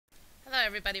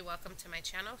everybody, welcome to my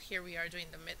channel. Here we are doing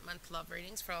the mid-month love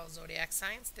readings for all zodiac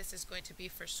signs. This is going to be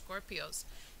for Scorpios,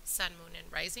 Sun, Moon,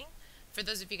 and Rising. For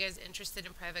those of you guys interested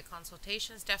in private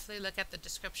consultations, definitely look at the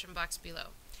description box below.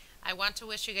 I want to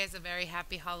wish you guys a very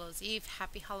happy Hallows Eve,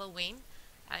 happy Halloween.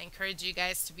 I encourage you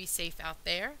guys to be safe out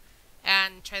there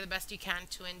and try the best you can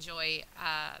to enjoy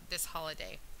this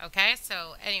holiday. Okay,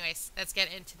 so anyways, let's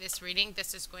get into this reading.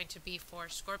 This is going to be for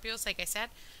Scorpios, like I said,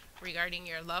 regarding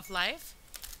your love life.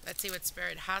 Let's see what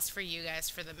Spirit has for you guys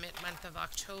for the mid-month of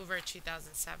October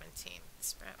 2017.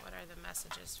 Spirit, what are the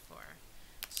messages for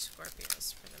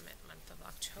Scorpios for the mid-month of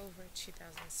October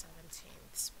 2017?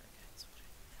 Spirit guys, what are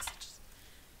the messages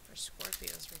for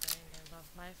Scorpios regarding their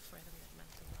love life for the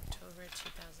mid-month of October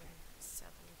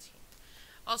 2017?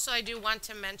 Also, I do want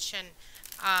to mention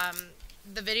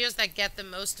the videos that get the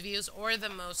most views or the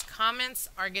most comments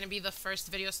are going to be the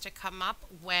first videos to come up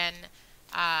when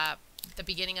the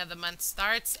beginning of the month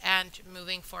starts and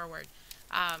moving forward.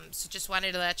 So just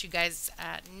wanted to let you guys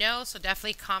know. So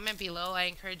definitely comment below. I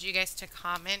encourage you guys to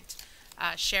comment,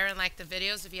 share, and like the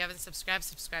videos. If you haven't subscribed,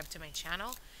 subscribe to my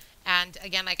channel. And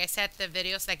again, like I said, the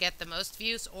videos that get the most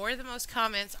views or the most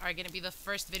comments are going to be the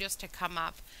first videos to come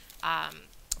up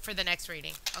for the next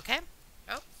reading. Okay?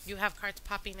 Oh, you have cards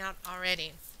popping out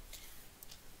already.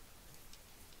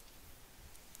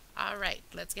 All right,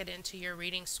 let's get into your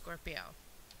reading, Scorpio.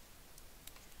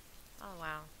 Oh,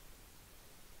 wow.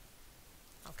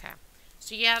 Okay.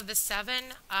 So you have the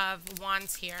Seven of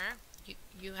Wands here.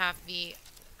 You have the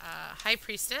High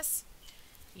Priestess.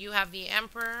 You have the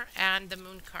Emperor and the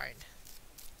Moon card.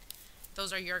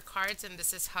 Those are your cards, and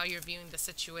this is how you're viewing the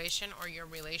situation or your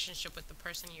relationship with the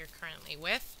person you're currently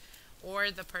with or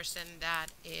the person that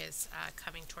is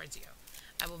coming towards you.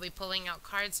 I will be pulling out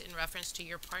cards in reference to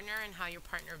your partner and how your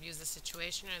partner views the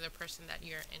situation or the person that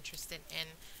you're interested in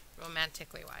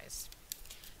romantically wise.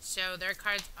 So their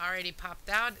cards already popped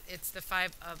out. It's the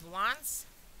Five of Wands,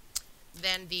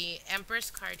 then the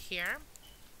Empress card here,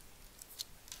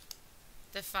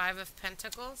 the Five of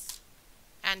Pentacles,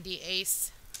 and the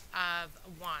Ace of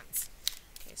Wands.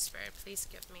 Okay, Spirit, please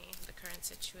give me the current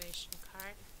situation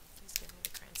card. Please give me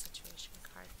the current situation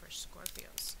card for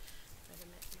Scorpios for the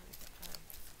mid-month of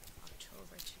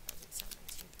October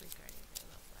 2017 regarding their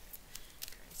love life.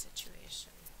 Current situation.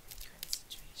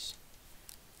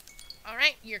 All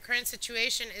right, your current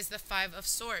situation is the Five of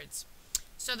Swords.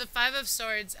 So the Five of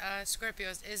Swords,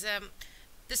 Scorpios, is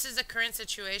this is a current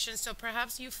situation. So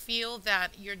perhaps you feel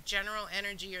that your general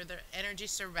energy or the energy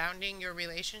surrounding your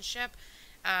relationship,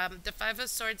 the Five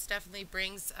of Swords definitely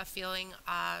brings a feeling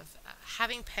of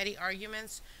having petty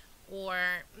arguments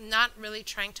or not really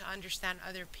trying to understand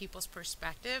other people's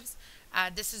perspectives.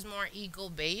 This is more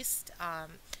ego-based.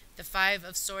 The Five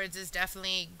of Swords is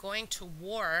definitely going to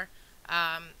war,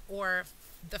 or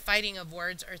the fighting of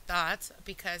words or thoughts,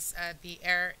 because the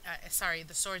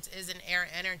swords is an air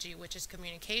energy, which is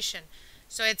communication.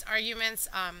 So it's arguments,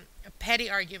 petty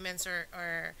arguments,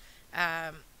 or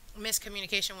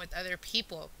miscommunication with other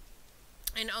people,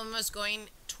 and almost going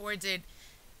towards it,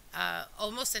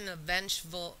 almost in a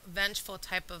vengeful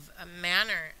type of a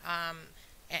manner.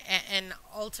 And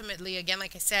ultimately, again,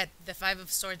 like I said, the Five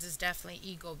of Swords is definitely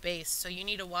ego-based. So you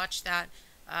need to watch that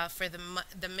for the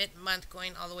mid-month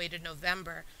going all the way to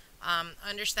November.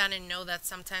 Understand and know that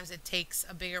sometimes it takes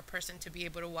a bigger person to be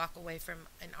able to walk away from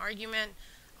an argument.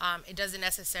 It doesn't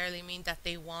necessarily mean that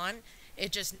they won.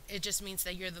 It just means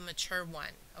that you're the mature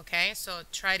one. Okay, so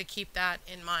try to keep that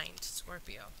in mind,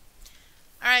 Scorpio.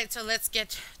 All right, so let's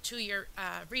get to your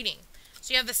reading.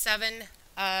 So you have the Seven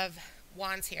of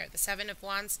Wands here. The Seven of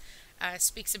Wands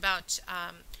speaks about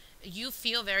you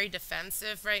feel very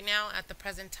defensive right now at the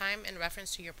present time in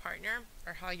reference to your partner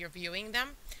or how you're viewing them.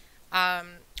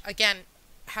 Again,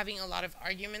 having a lot of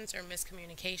arguments or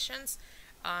miscommunications.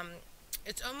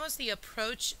 It's almost the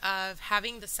approach of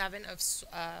having the Seven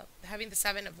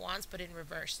of Wands, but in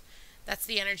reverse. That's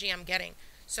the energy I'm getting.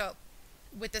 So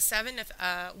with the Seven of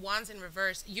Wands in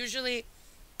reverse, usually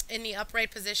in the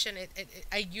upright position,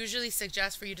 I usually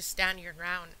suggest for you to stand your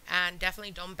ground and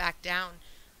definitely don't back down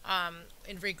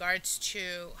in regards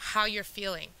to how you're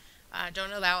feeling.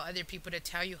 Don't allow other people to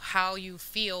tell you how you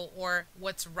feel or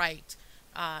what's right.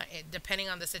 Depending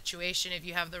on the situation, if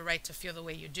you have the right to feel the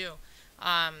way you do.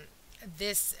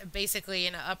 This basically,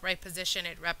 in an upright position,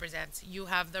 it represents you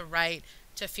have the right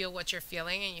to feel what you're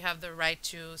feeling, and you have the right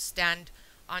to stand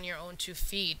on your own 2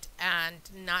 feet and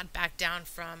not back down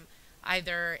from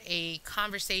either a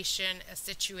conversation, a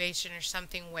situation, or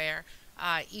something where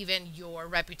even your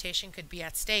reputation could be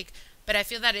at stake. but I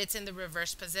feel that it's in the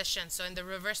reverse position. So in the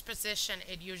reverse position,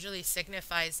 it usually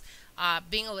signifies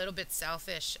being a little bit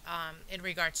selfish in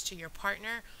regards to your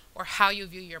partner or how you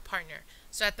view your partner.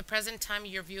 So at the present time,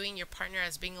 you're viewing your partner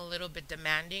as being a little bit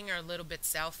demanding or a little bit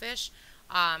selfish.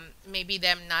 Maybe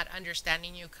them not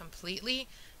understanding you completely.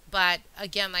 But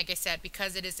again, like I said,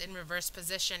 because it is in reverse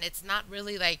position, it's not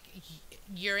really like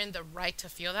you're in the right to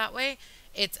feel that way.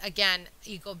 It's again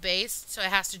ego based, so it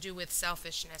has to do with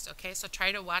selfishness. Okay, so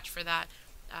try to watch for that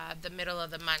the middle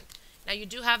of the month. Now you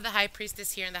do have the high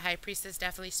priestess here, and the high priestess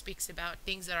definitely speaks about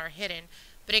things that are hidden,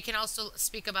 but it can also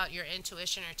speak about your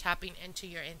intuition or tapping into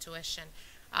your intuition.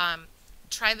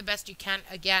 Try the best you can,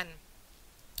 again,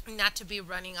 not to be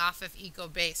running off of ego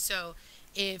based. So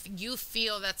if you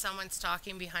feel that someone's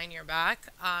talking behind your back,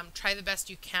 try the best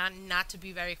you can not to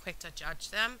be very quick to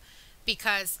judge them,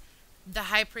 because the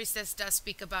high priestess does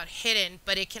speak about hidden,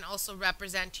 but it can also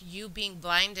represent you being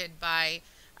blinded by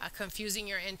confusing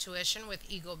your intuition with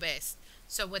ego based.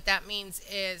 So what that means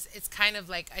is it's kind of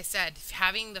like I said,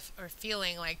 having the or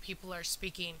feeling like people are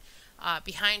speaking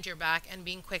behind your back and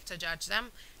being quick to judge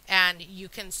them, and you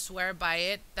can swear by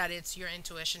it that it's your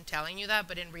intuition telling you that,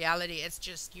 but in reality it's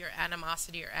just your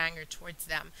animosity or anger towards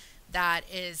them that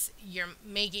is you're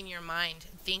making your mind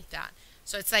think that.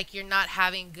 So it's like you're not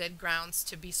having good grounds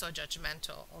to be so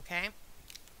judgmental. Okay,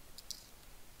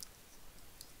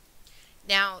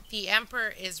 now the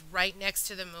emperor is right next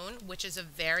to the moon, which is a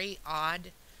very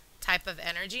odd type of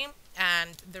energy,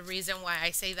 and the reason why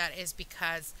I say that is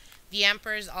because the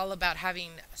emperor is all about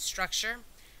having structure.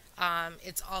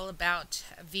 It's all about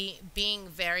being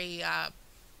very,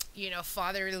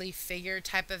 fatherly figure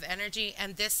type of energy.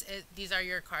 And these are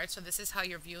your cards. So this is how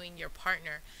you're viewing your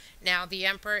partner. Now, the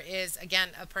Emperor is, again,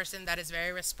 a person that is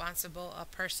very responsible, a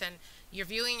person you're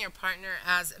viewing your partner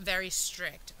as very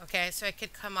strict. Okay, so it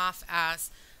could come off as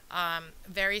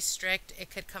very strict. It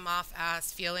could come off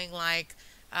as feeling like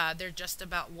they're just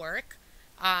about work.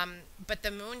 But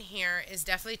the moon here is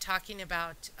definitely talking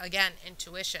about, again,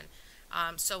 intuition.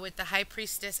 So with the high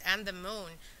priestess and the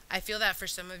moon, I feel that for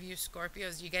some of you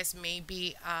Scorpios, you guys may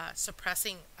be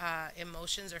suppressing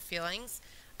emotions or feelings,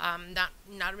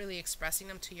 not really expressing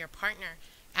them to your partner.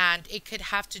 And it could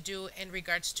have to do in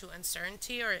regards to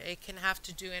uncertainty, or it can have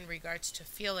to do in regards to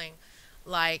feeling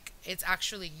like it's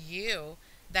actually you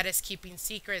that is keeping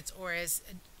secrets or is,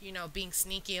 being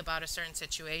sneaky about a certain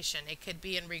situation. It could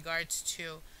be in regards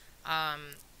to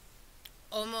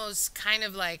almost kind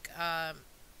of like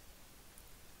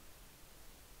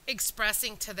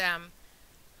expressing to them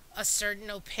a certain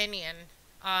opinion,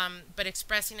 but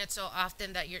expressing it so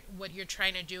often that what you're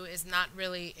trying to do is not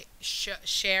really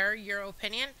share your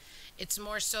opinion. It's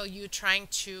more so you trying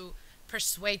to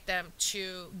persuade them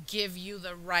to give you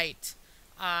the right,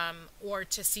 or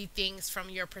to see things from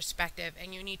your perspective.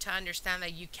 And you need to understand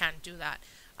that you can't do that,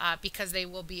 because they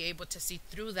will be able to see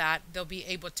through that. They'll be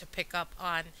able to pick up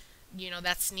on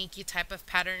that sneaky type of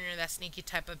pattern or that sneaky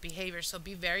type of behavior. So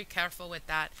be very careful with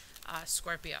that,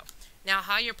 Scorpio. Now,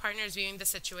 how your partner is viewing the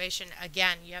situation,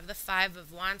 again, you have the Five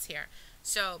of Wands here.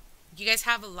 So you guys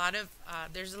have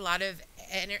there's a lot of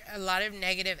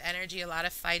negative energy, a lot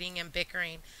of fighting and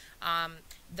bickering.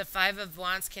 The Five of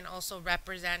Wands can also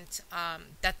represent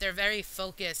that they're very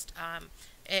focused.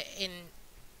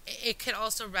 It could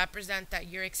also represent that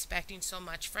you're expecting so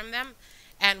much from them.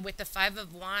 And with the Five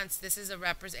of Wands, this is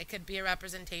it could be a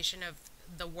representation of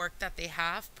the work that they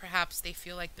have. Perhaps they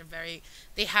feel like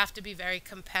they have to be very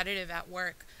competitive at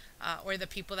work, or the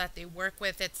people that they work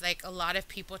with. It's like a lot of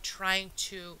people trying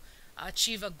to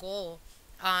achieve a goal,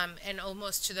 and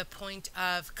almost to the point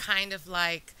of kind of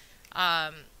like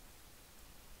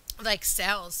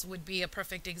sales would be a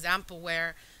perfect example,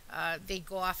 where they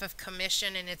go off of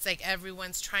commission, and it's like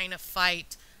everyone's trying to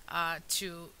fight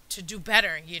to do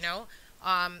better,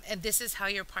 and this is how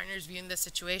your partner is viewing the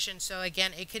situation. So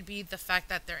again, it could be the fact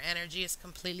that their energy is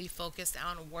completely focused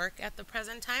on work at the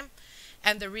present time.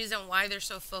 And the reason why they're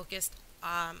so focused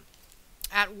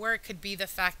at work could be the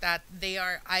fact that they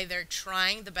are either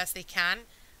trying the best they can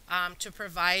to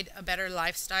provide a better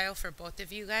lifestyle for both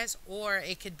of you guys, or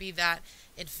it could be that,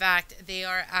 in fact, they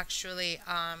are actually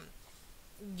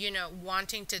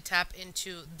wanting to tap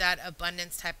into that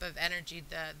abundance type of energy,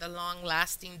 the long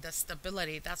lasting, the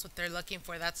stability. That's what they're looking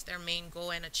for. That's their main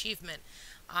goal and achievement.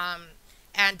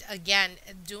 And again,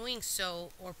 doing so,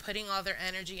 or putting all their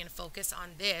energy and focus on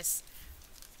this,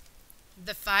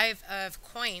 the Five of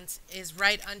Coins is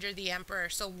right under the Emperor.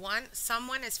 So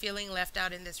someone is feeling left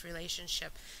out in this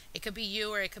relationship. It could be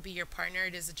you, or it could be your partner.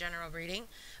 It is a general reading,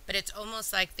 but it's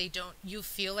almost like you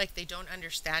feel like they don't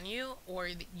understand you, or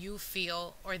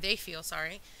they feel,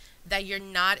 sorry, that you're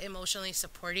not emotionally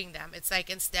supporting them. It's like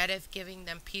instead of giving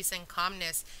them peace and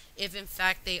calmness, if in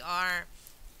fact they are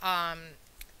um,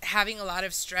 having a lot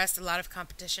of stress, a lot of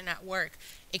competition at work,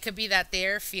 it could be that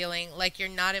they're feeling like you're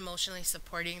not emotionally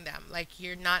supporting them, like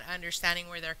you're not understanding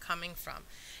where they're coming from.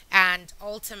 And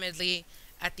ultimately,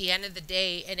 at the end of the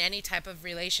day, in any type of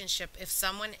relationship, if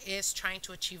someone is trying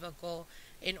to achieve a goal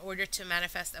in order to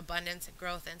manifest abundance,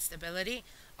 growth, and stability,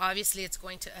 obviously it's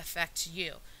going to affect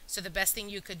you. So the best thing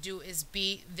you could do is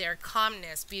be their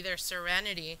calmness, be their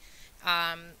serenity,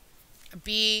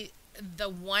 be the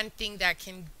one thing that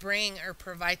can bring or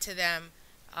provide to them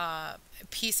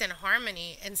peace and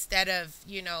harmony, instead of,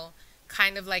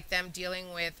 kind of like them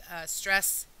dealing with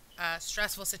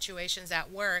stressful situations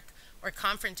at work, or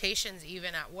confrontations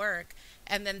even at work,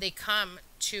 and then they come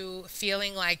to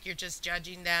feeling like you're just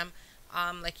judging them,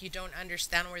 like you don't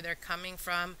understand where they're coming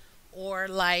from, or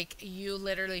like you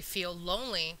literally feel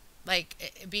lonely,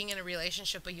 like being in a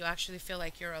relationship, but you actually feel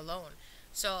like you're alone.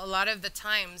 So a lot of the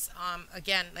times,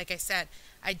 again, like I said,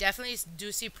 I definitely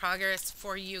do see progress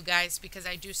for you guys, because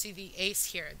I do see the ace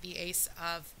here, the ace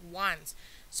of wands.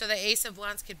 So the ace of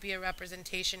wands could be a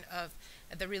representation of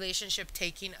the relationship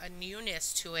taking a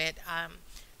newness to it,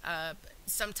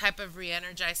 some type of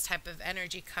re-energized type of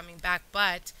energy coming back.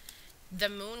 But the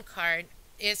moon card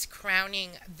is crowning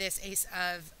this ace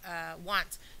of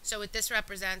wands. So what this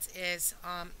represents is,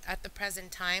 at the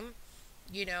present time,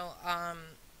 you know, um,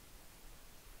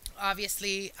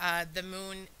 obviously the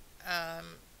moon,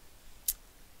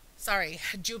 sorry,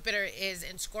 Jupiter is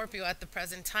in Scorpio at the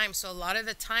present time. So a lot of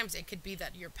the times it could be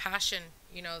that your passion,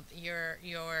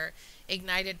 your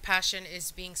ignited passion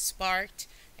is being sparked,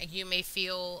 and you may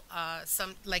feel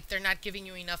some like they're not giving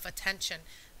you enough attention.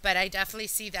 But I definitely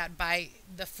see that by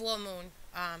the full moon,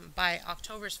 by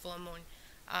October's full moon,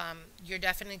 you're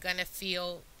definitely going to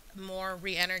feel more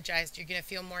re-energized. You're going to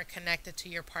feel more connected to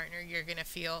your partner. You're going to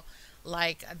feel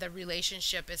like the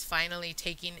relationship is finally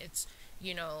taking its,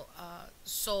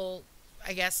 soul,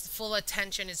 I guess, full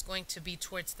attention is going to be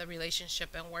towards the relationship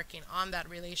and working on that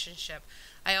relationship.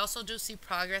 I also do see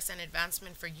progress and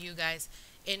advancement for you guys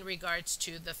in regards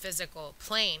to the physical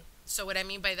plane. So what I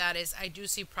mean by that is I do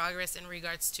see progress in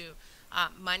regards to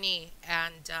money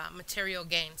and material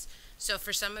gains. So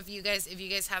for some of you guys, if you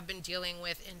guys have been dealing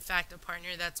with, in fact, a partner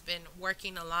that's been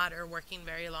working a lot or working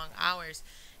very long hours,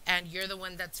 and you're the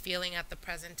one that's feeling at the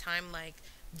present time like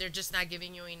they're just not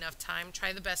giving you enough time,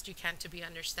 try the best you can to be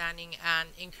understanding and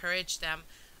encourage them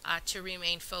to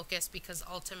remain focused, because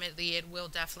ultimately it will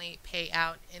definitely pay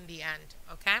out in the end.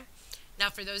 Okay? Now,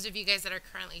 for those of you guys that are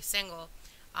currently single,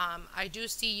 I do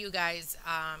see you guys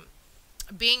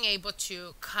being able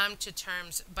to come to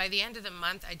terms by the end of the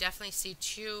month. I definitely see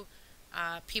two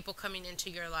people coming into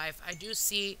your life. I do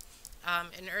see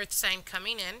an earth sign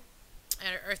coming in.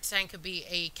 An earth sign could be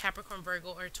a Capricorn,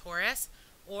 Virgo, or Taurus.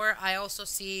 Or I also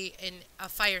see a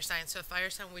fire sign. So a fire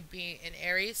sign would be an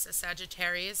Aries, a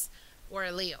Sagittarius, or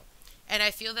a Leo. And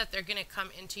I feel that they're going to come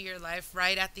into your life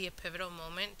right at the pivotal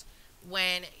moment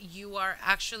when you are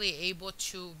actually able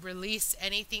to release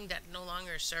anything that no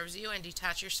longer serves you and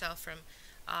detach yourself from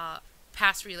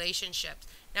past relationships.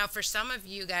 Now, for some of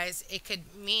you guys, it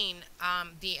could mean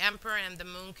the Emperor and the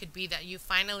Moon could be that you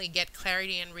finally get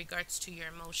clarity in regards to your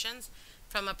emotions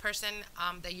from a person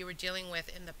that you were dealing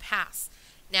with in the past.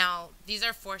 Now, these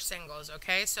are for singles,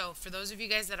 okay? So for those of you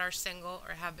guys that are single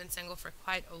or have been single for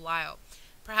quite a while,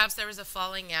 perhaps there was a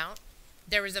falling out,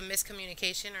 there was a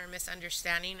miscommunication or a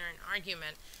misunderstanding or an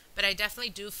argument. But I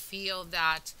definitely do feel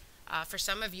that for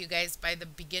some of you guys, by the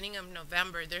beginning of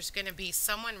November, there's going to be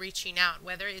someone reaching out,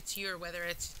 whether it's you or whether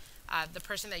it's the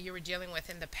person that you were dealing with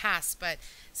in the past. But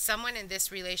someone in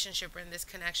this relationship or in this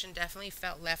connection definitely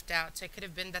felt left out. So it could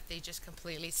have been that they just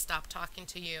completely stopped talking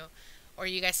to you, or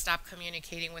you guys stopped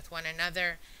communicating with one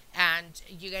another, and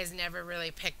you guys never really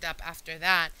picked up after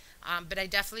that. But I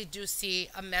definitely do see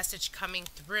a message coming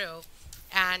through,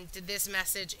 and this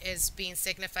message is being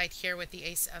signified here with the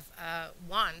Ace of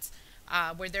Wands,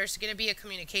 where there's going to be a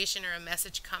communication or a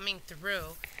message coming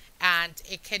through, and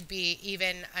it could be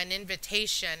even an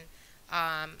invitation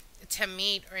to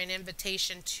meet, or an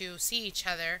invitation to see each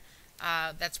other.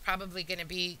 That's probably going to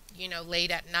be,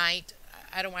 late at night.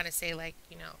 I don't want to say like,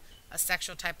 a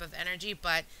sexual type of energy,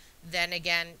 but then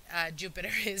again,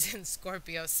 Jupiter is in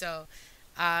Scorpio. So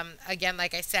again,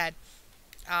 like I said,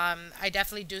 I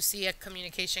definitely do see a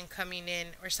communication coming in,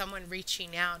 or someone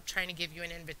reaching out trying to give you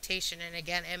an invitation. And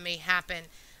again, it may happen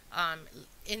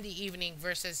in the evening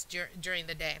versus during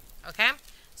the day. Okay?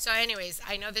 So anyways,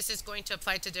 I know this is going to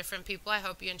apply to different people. I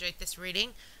hope you enjoyed this reading.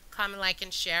 Comment, like,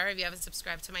 and share. If you haven't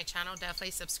subscribed to my channel,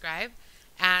 definitely subscribe.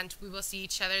 and we will see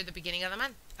each other at the beginning of the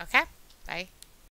month. Okay? Bye.